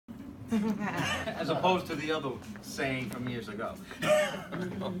as opposed to the other saying from years ago.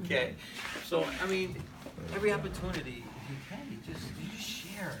 Okay, so I mean, every opportunity you can, you just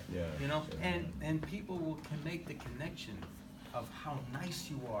share, you know, and people can make the connection of how nice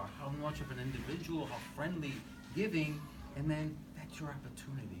you are, how much of an individual, how friendly, giving, and then that's your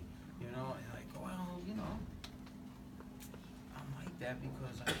opportunity, you know, and like, well, you know, I'm like that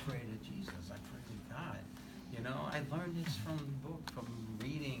because I prayed to Jesus, I prayed to God, you know, I learned this from the book, from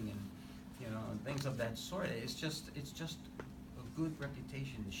reading, and you know, and things of that sort. It's just a good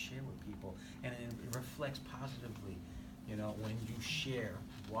reputation to share with people, and it reflects positively, you know, when you share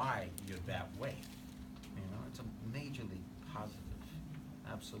why you're that way, you know, it's a majorly positive,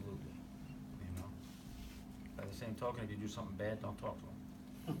 absolutely, you know. By the same token, if you do something bad, don't talk to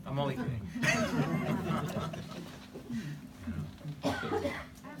them. I'm only kidding. I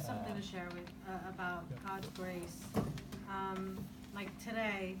have something to share with about God's grace. Like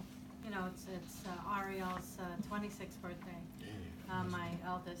today, you know, it's Ariel's 26th birthday. My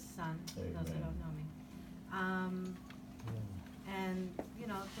eldest son, those who don't know me. And you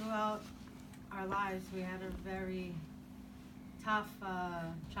know, throughout our lives, we had a very tough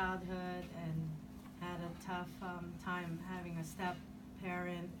childhood and had a tough time having a step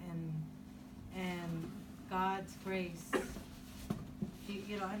parent, and God's grace,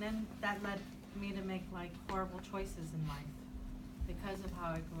 you know, and then that led me to make like horrible choices in life because of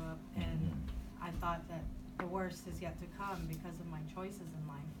how I grew up, and I thought that the worst is yet to come because of my choices in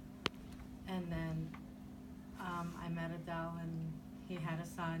life. And then I met Adele, and he had a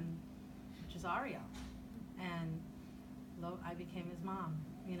son, which is Ariel, and I became his mom.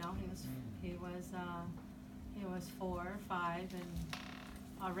 You know, he was 4 or 5, and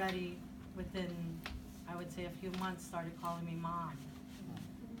already within, I would say, a few months, started calling me mom.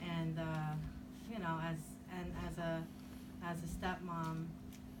 And you know, as a stepmom,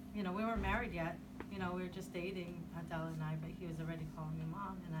 you know, we weren't married yet. You know, we were just dating, Adele and I, but he was already calling me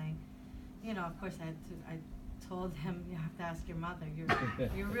mom. And I, you know, of course, I told him, you have to ask your mother,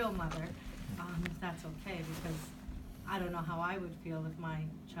 your real mother, if that's okay, because I don't know how I would feel if my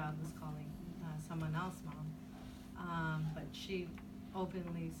child was calling someone else mom. But she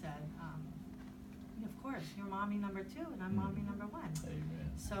openly said, of course, you're mommy number 2 and I'm mommy number 1.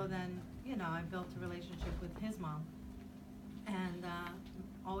 Amen. So then, you know, I built a relationship with his mom, and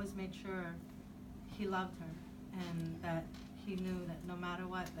always made sure he loved her, and that he knew that no matter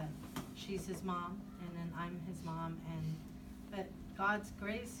what, that she's his mom and then I'm his mom, and that God's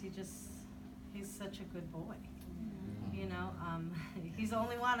grace, he's such a good boy. You know, he's the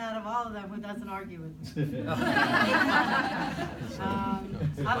only one out of all of them who doesn't argue with me.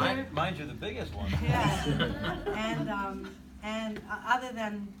 Mind you, the biggest one. Yeah, and other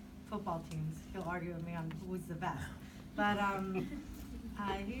than football teams, he'll argue with me on who's the best. But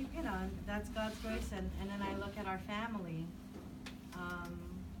he, you know, that's God's grace. And then I look at our family,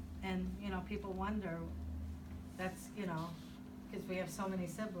 and you know, people wonder. That's, you know, because we have so many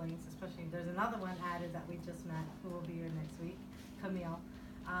siblings, especially there's another one added that we just met who will be here next week, Camille.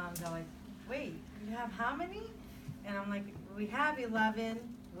 They're like, wait, you have how many? And I'm like, we have 11.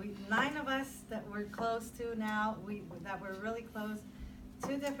 9 of us that we're close to now, that we're really close.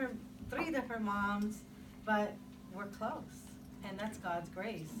 3 different moms, but we're close, and that's God's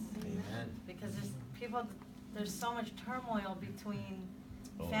grace. Amen. Because there's so much turmoil between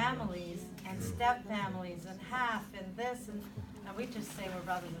families and step families and half and this, and we just say we're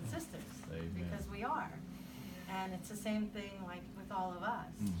brothers and sisters. Amen. Because we are. And it's the same thing like with all of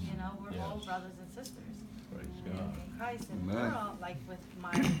us. You know, we're all brothers and sisters in Christ, and we're all like with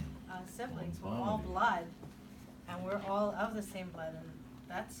my siblings, we're all blood, and we're all of the same blood, and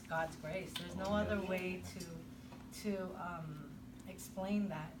that's God's grace. There's no other way to explain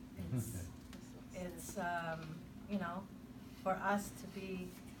that. It's you know, for us to be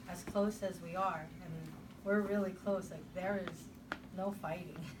as close as we are, and we're really close. Like, there is no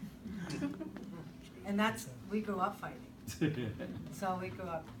fighting, and we grew up fighting. So we grew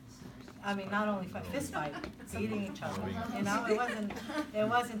up. I mean, not only fist fight, beating each other. You know, it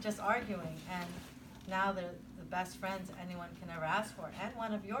wasn't just arguing. And now they're the best friends anyone can ever ask for, and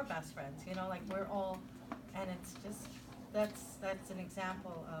one of your best friends. You know, like we're all, and it's just that's an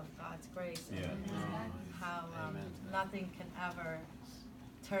example of God's grace, and how nothing can ever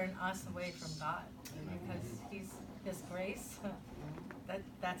turn us away from God, because His grace.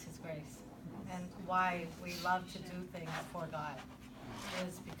 That's His grace, and why we love to do things for God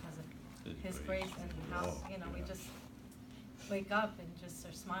is because of His grace, and how, you know, we just wake up and just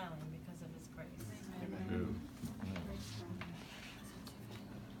are smiling because of His grace. Amen.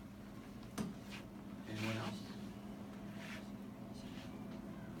 Anyone else?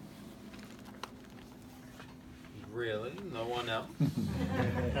 Really? No one else?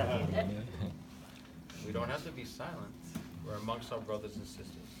 We don't have to be silent. We're amongst our brothers and sisters.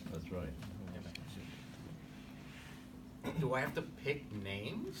 That's right. Do I have to pick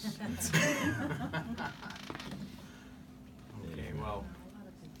names? Okay, well,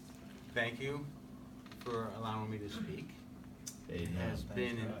 thank you for allowing me to speak. It has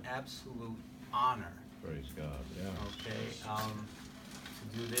been an absolute honor. Praise God, yeah. Okay,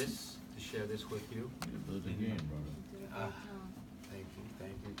 to do this, to share this with you. You do it again, brother.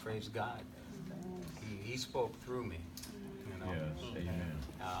 Thank you, praise God. He spoke through me, you know. Yes, amen.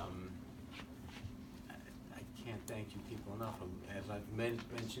 I can't thank you people enough. As I've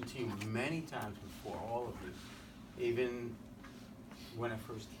mentioned to you many times before, all of you, even when I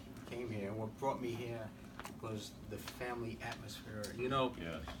first came here, and what brought me here was the family atmosphere. You know,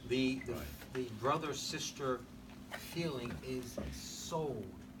 Yes. the brother-sister feeling is so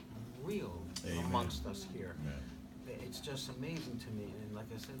real Amen. amongst us here. Amen. It's just amazing to me, and like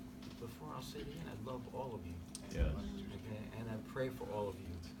I said before, I'll say it again, I love all of you. Yes. Okay, and I pray for all of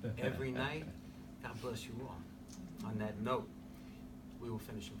you. Every night, God bless you all. On that note, we will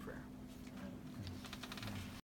finish in prayer.